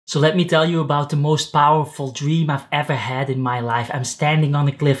So let me tell you about the most powerful dream I've ever had in my life. I'm standing on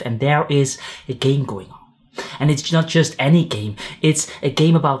a cliff and there is a game going on. And it's not just any game, it's a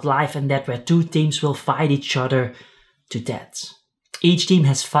game about life and death where two teams will fight each other to death. Each team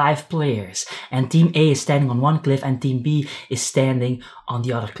has 5 players and Team A is standing on one cliff and Team B is standing on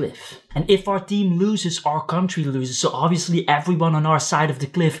the other cliff. And if our team loses, our country loses. So obviously everyone on our side of the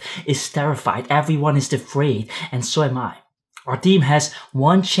cliff is terrified, everyone is afraid, and so am I. Our team has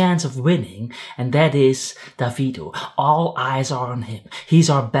one chance of winning, and that is Davido. All eyes are on him. He's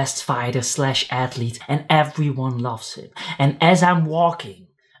our best fighter / athlete, and everyone loves him. And as I'm walking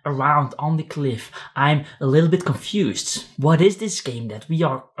around on the cliff, I'm a little bit confused. What is this game that we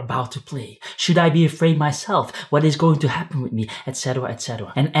are about to play? Should I be afraid myself? What is going to happen with me? Etc,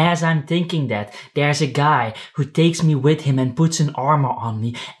 etc. And as I'm thinking that, there's a guy who takes me with him and puts an armor on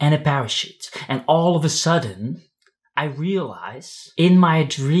me and a parachute. And all of a sudden, I realize in my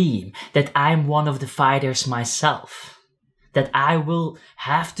dream that I'm one of the fighters myself. That I will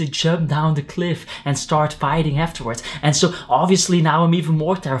have to jump down the cliff and start fighting afterwards. And so obviously now I'm even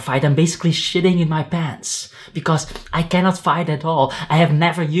more terrified. I'm basically shitting in my pants because I cannot fight at all. I have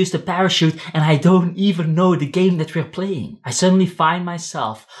never used a parachute and I don't even know the game that we're playing. I suddenly find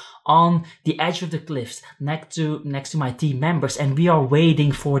myself on the edge of the cliffs next to my team members, and we are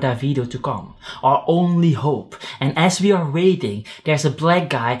waiting for Davido to come, our only hope. And as we are waiting, there's a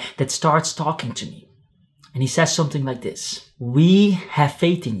black guy that starts talking to me, and he says something like this: "We have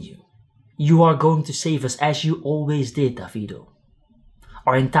faith in you. You are going to save us as you always did, Davido."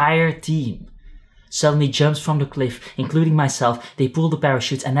 Our entire team suddenly jumps from the cliff, including myself. They pull the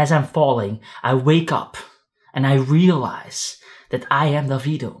parachutes, and as I'm falling, I wake up and I realize that I am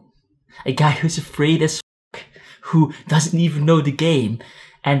Davido. A guy who's afraid as fuck, who doesn't even know the game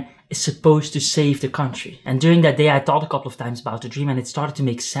and is supposed to save the country. And during that day I thought a couple of times about the dream, and it started to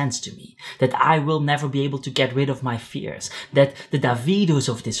make sense to me that I will never be able to get rid of my fears. That the Davidos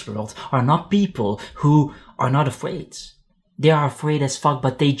of this world are not people who are not afraid. They are afraid as fuck,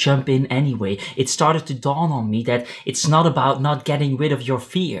 but they jump in anyway. It started to dawn on me that it's not about not getting rid of your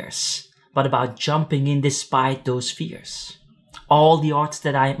fears, but about jumping in despite those fears. All the arts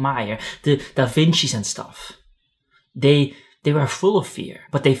that I admire, the Da Vinci's and stuff, they were full of fear,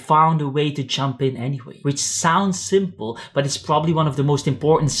 but they found a way to jump in anyway. Which sounds simple, but it's probably one of the most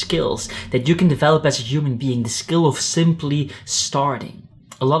important skills that you can develop as a human being, the skill of simply starting.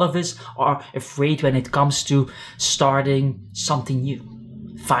 A lot of us are afraid when it comes to starting something new.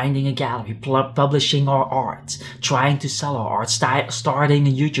 Finding a gallery, publishing our art, trying to sell our art, starting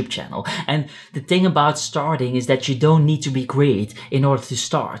a YouTube channel. And the thing about starting is that you don't need to be great in order to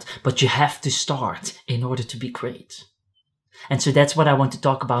start, but you have to start in order to be great. And so that's what I want to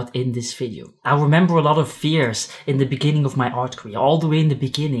talk about in this video. I remember a lot of fears in the beginning of my art career, all the way in the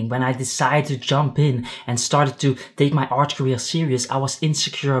beginning when I decided to jump in and started to take my art career serious. I was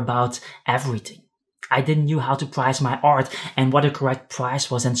insecure about everything. I didn't know how to price my art and what a correct price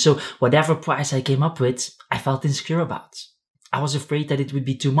was, and so whatever price I came up with, I felt insecure about. I was afraid that it would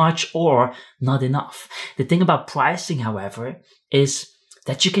be too much or not enough. The thing about pricing, however, is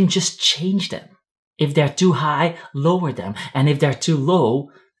that you can just change them. If they're too high, lower them, and if they're too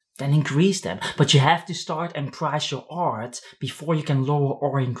low, then increase them. But you have to start and price your art before you can lower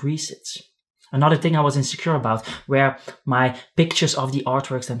or increase it. Another thing I was insecure about were my pictures of the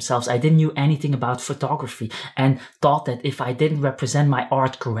artworks themselves. I didn't know anything about photography and thought that if I didn't represent my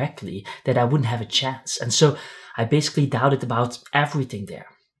art correctly, that I wouldn't have a chance. And so I basically doubted about everything there.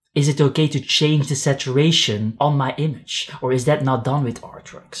 Is it okay to change the saturation on my image? Or is that not done with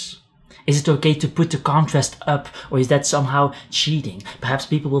artworks? Is it okay to put the contrast up, or is that somehow cheating? Perhaps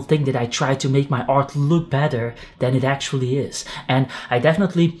people will think that I try to make my art look better than it actually is. And I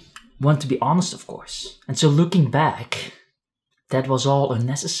definitely want to be honest, of course. And so looking back, that was all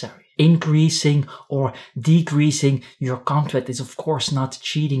unnecessary. Increasing or decreasing your contract is of course not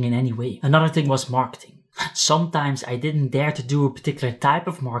cheating in any way. Another thing was marketing. Sometimes I didn't dare to do a particular type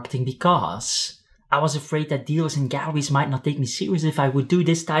of marketing because I was afraid that dealers and galleries might not take me serious if I would do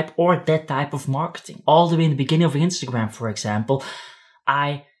this type or that type of marketing. All the way in the beginning of Instagram, for example,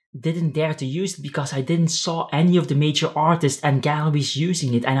 I didn't dare to use it because I didn't saw any of the major artists and galleries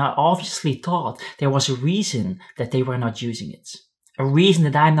using it, and I obviously thought there was a reason that they were not using it. A reason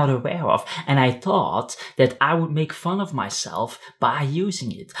that I'm not aware of, and I thought that I would make fun of myself by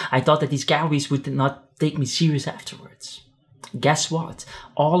using it. I thought that these galleries would not take me serious afterwards. Guess what?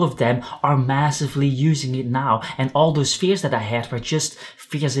 All of them are massively using it now, and all those fears that I had were just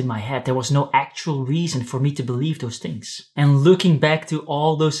fears in my head. There was no actual reason for me to believe those things. And looking back to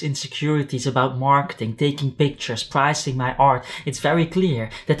all those insecurities about marketing, taking pictures, pricing my art, it's very clear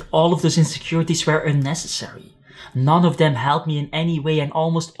that all of those insecurities were unnecessary. None of them helped me in any way, and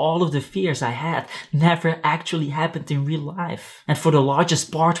almost all of the fears I had never actually happened in real life. And for the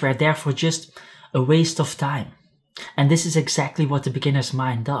largest part were therefore just a waste of time. And this is exactly what the beginner's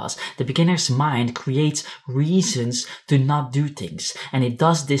mind does. The beginner's mind creates reasons to not do things, and it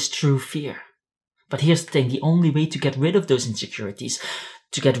does this through fear. But here's the thing, the only way to get rid of those insecurities,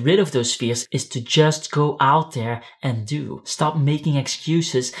 to get rid of those fears, is to just go out there and do. Stop making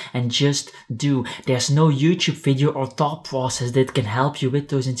excuses and just do. There's no YouTube video or thought process that can help you with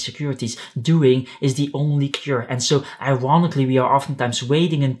those insecurities. Doing is the only cure. And so ironically, we are oftentimes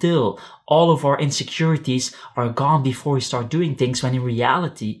waiting until all of our insecurities are gone before we start doing things, when in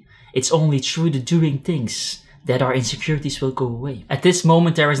reality, it's only through the doing things that our insecurities will go away. At this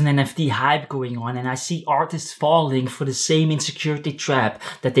moment, there is an NFT hype going on, and I see artists falling for the same insecurity trap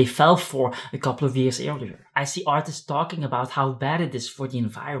that they fell for a couple of years earlier. I see artists talking about how bad it is for the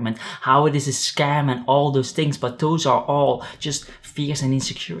environment, how it is a scam and all those things, but those are all just fears and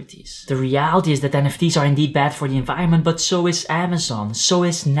insecurities. The reality is that NFTs are indeed bad for the environment, but so is Amazon, so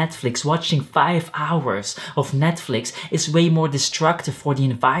is Netflix. Watching 5 hours of Netflix is way more destructive for the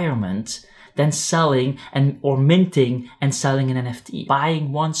environment than selling or minting and selling an NFT.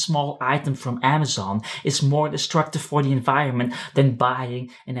 Buying one small item from Amazon is more destructive for the environment than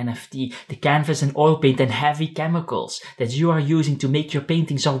buying an NFT. The canvas and oil paint and heavy chemicals that you are using to make your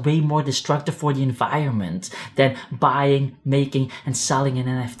paintings are way more destructive for the environment than buying, making and selling an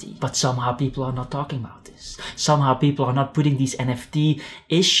NFT. But somehow people are not talking about this. Somehow people are not putting these NFT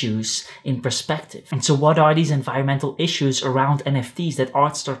issues in perspective. And so what are these environmental issues around NFTs that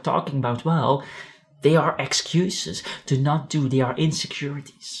artists are talking about? Well, they are excuses to not do. They are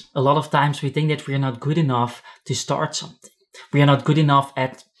insecurities. A lot of times we think that we are not good enough to start something. We are not good enough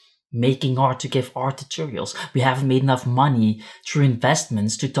at making art, to give art tutorials. We haven't made enough money through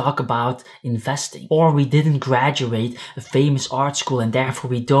investments to talk about investing. Or we didn't graduate a famous art school and therefore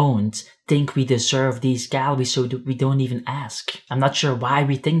we don't think we deserve these galleries, so we don't even ask. I'm not sure why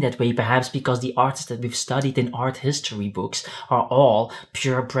we think that way. Perhaps because the artists that we've studied in art history books are all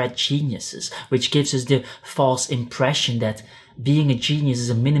purebred geniuses, which gives us the false impression that being a genius is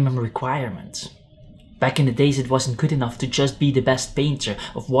a minimum requirement. Back in the days, it wasn't good enough to just be the best painter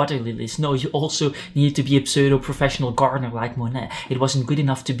of water lilies. No, you also needed to be a pseudo-professional gardener like Monet. It wasn't good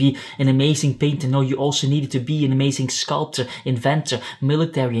enough to be an amazing painter. No, you also needed to be an amazing sculptor, inventor,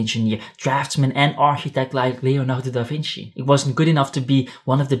 military engineer, draftsman and architect like Leonardo da Vinci. It wasn't good enough to be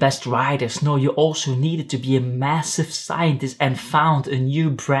one of the best writers. No, you also needed to be a massive scientist and found a new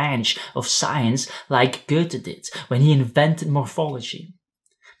branch of science like Goethe did when he invented morphology.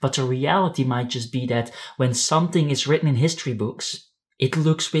 But the reality might just be that when something is written in history books, it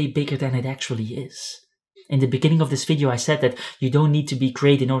looks way bigger than it actually is. In the beginning of this video, I said that you don't need to be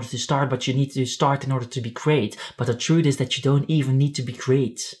great in order to start, but you need to start in order to be great. But the truth is that you don't even need to be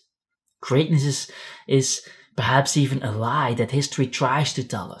great. Greatness is perhaps even a lie that history tries to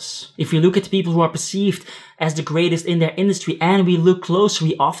tell us. If we look at people who are perceived as the greatest in their industry and we look closer,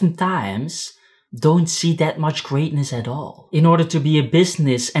 we oftentimes don't see that much greatness at all. In order to be a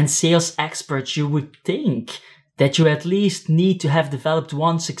business and sales expert, you would think that you at least need to have developed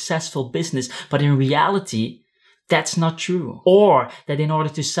one successful business, but in reality, that's not true. Or that in order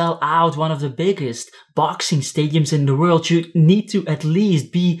to sell out one of the biggest boxing stadiums in the world, you need to at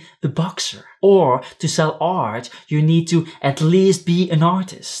least be a boxer. Or to sell art, you need to at least be an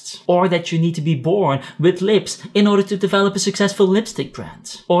artist. Or that you need to be born with lips in order to develop a successful lipstick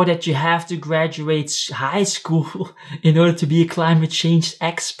brand. Or that you have to graduate high school in order to be a climate change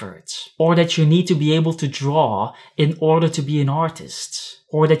expert. Or that you need to be able to draw in order to be an artist.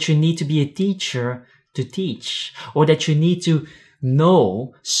 Or that you need to be a teacher to teach, or that you need to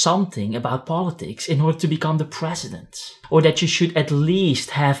know something about politics in order to become the president, or that you should at least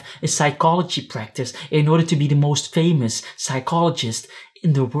have a psychology practice in order to be the most famous psychologist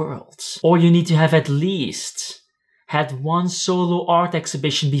in the world, or you need to have at least had one solo art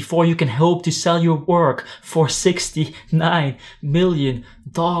exhibition before you can hope to sell your work for $69 million.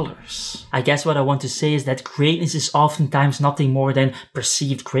 I guess what I want to say is that greatness is oftentimes nothing more than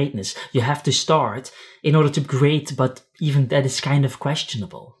perceived greatness. You have to start in order to be great, but even that is kind of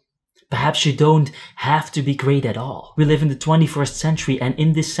questionable. Perhaps you don't have to be great at all. We live in the 21st century, and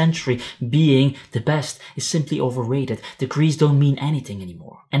in this century, being the best is simply overrated. Degrees don't mean anything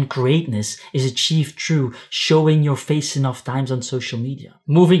anymore. And greatness is achieved through showing your face enough times on social media.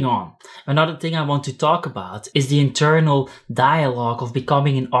 Moving on. Another thing I want to talk about is the internal dialogue of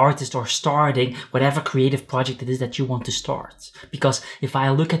becoming an artist or starting whatever creative project it is that you want to start. Because if I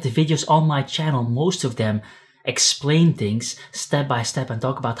look at the videos on my channel, most of them explain things step by step and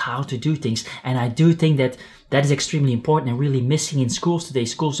talk about how to do things. And I do think that that is extremely important and really missing in schools today.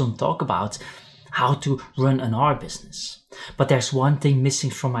 Schools don't talk about how to run an art business. But there's one thing missing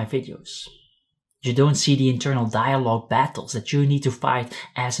from my videos. You don't see the internal dialogue battles that you need to fight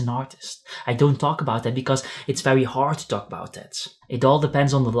as an artist. I don't talk about that because it's very hard to talk about that. It all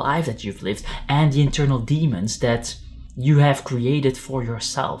depends on the life that you've lived and the internal demons that you have created for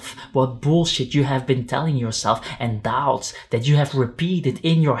yourself, what bullshit you have been telling yourself, and doubts that you have repeated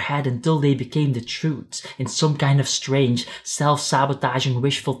in your head until they became the truth in some kind of strange, self-sabotaging,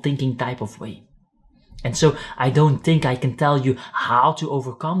 wishful thinking type of way. And so I don't think I can tell you how to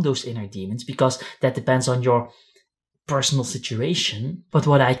overcome those inner demons because that depends on your personal situation. But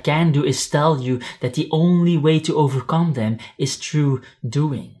what I can do is tell you that the only way to overcome them is through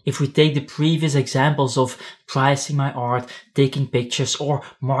doing. If we take the previous examples of pricing my art, taking pictures, or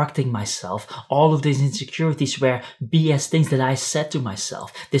marketing myself, all of these insecurities were BS things that I said to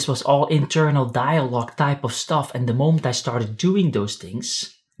myself. This was all internal dialogue type of stuff, and the moment I started doing those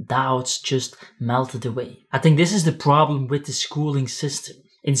things, doubts just melted away. I think this is the problem with the schooling system.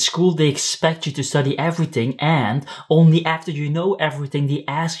 In school, they expect you to study everything, and only after you know everything, they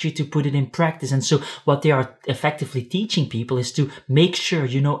ask you to put it in practice. And so what they are effectively teaching people is to make sure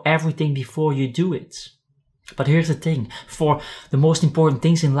you know everything before you do it. But here's the thing, for the most important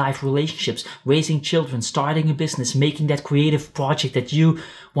things in life, relationships, raising children, starting a business, making that creative project that you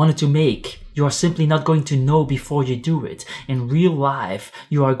wanted to make, you are simply not going to know before you do it. In real life,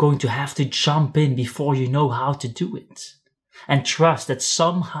 you are going to have to jump in before you know how to do it. And trust that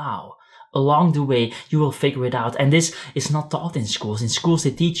somehow along the way you will figure it out. And this is not taught in schools. In schools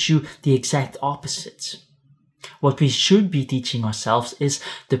they teach you the exact opposite. What we should be teaching ourselves is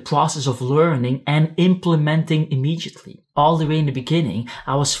the process of learning and implementing immediately. All the way in the beginning,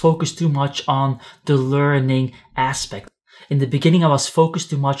 I was focused too much on the learning aspect. In the beginning, I was focused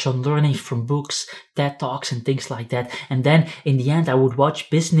too much on learning from books, TED Talks and things like that. And then in the end, I would watch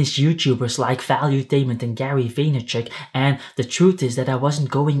business YouTubers like Valuetainment and Gary Vaynerchuk. And the truth is that I wasn't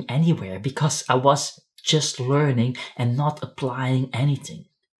going anywhere because I was just learning and not applying anything.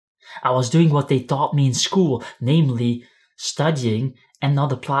 I was doing what they taught me in school, namely studying and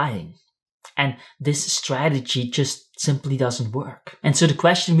not applying. And this strategy just simply doesn't work. And so the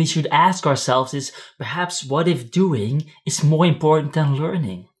question we should ask ourselves is, perhaps what if doing is more important than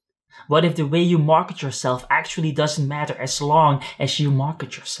learning? What if the way you market yourself actually doesn't matter as long as you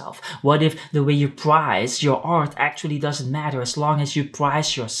market yourself? What if the way you price your art actually doesn't matter as long as you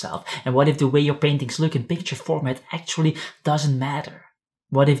price yourself? And what if the way your paintings look in picture format actually doesn't matter?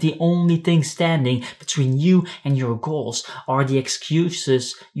 What if the only thing standing between you and your goals are the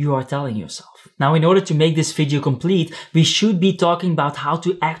excuses you are telling yourself? Now, in order to make this video complete, we should be talking about how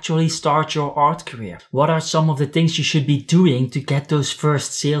to actually start your art career. What are some of the things you should be doing to get those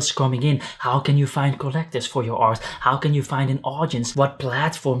first sales coming in? How can you find collectors for your art? How can you find an audience? What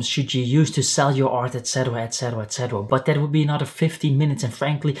platforms should you use to sell your art, etc., etc., etc.? But that would be another 15 minutes and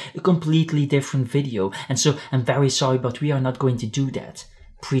frankly, a completely different video. And so I'm very sorry, but we are not going to do that.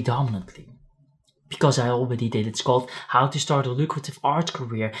 Predominantly because I already did. It's called How to Start a Lucrative Art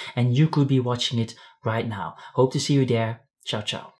Career, and you could be watching it right now. Hope to see you there. Ciao, ciao.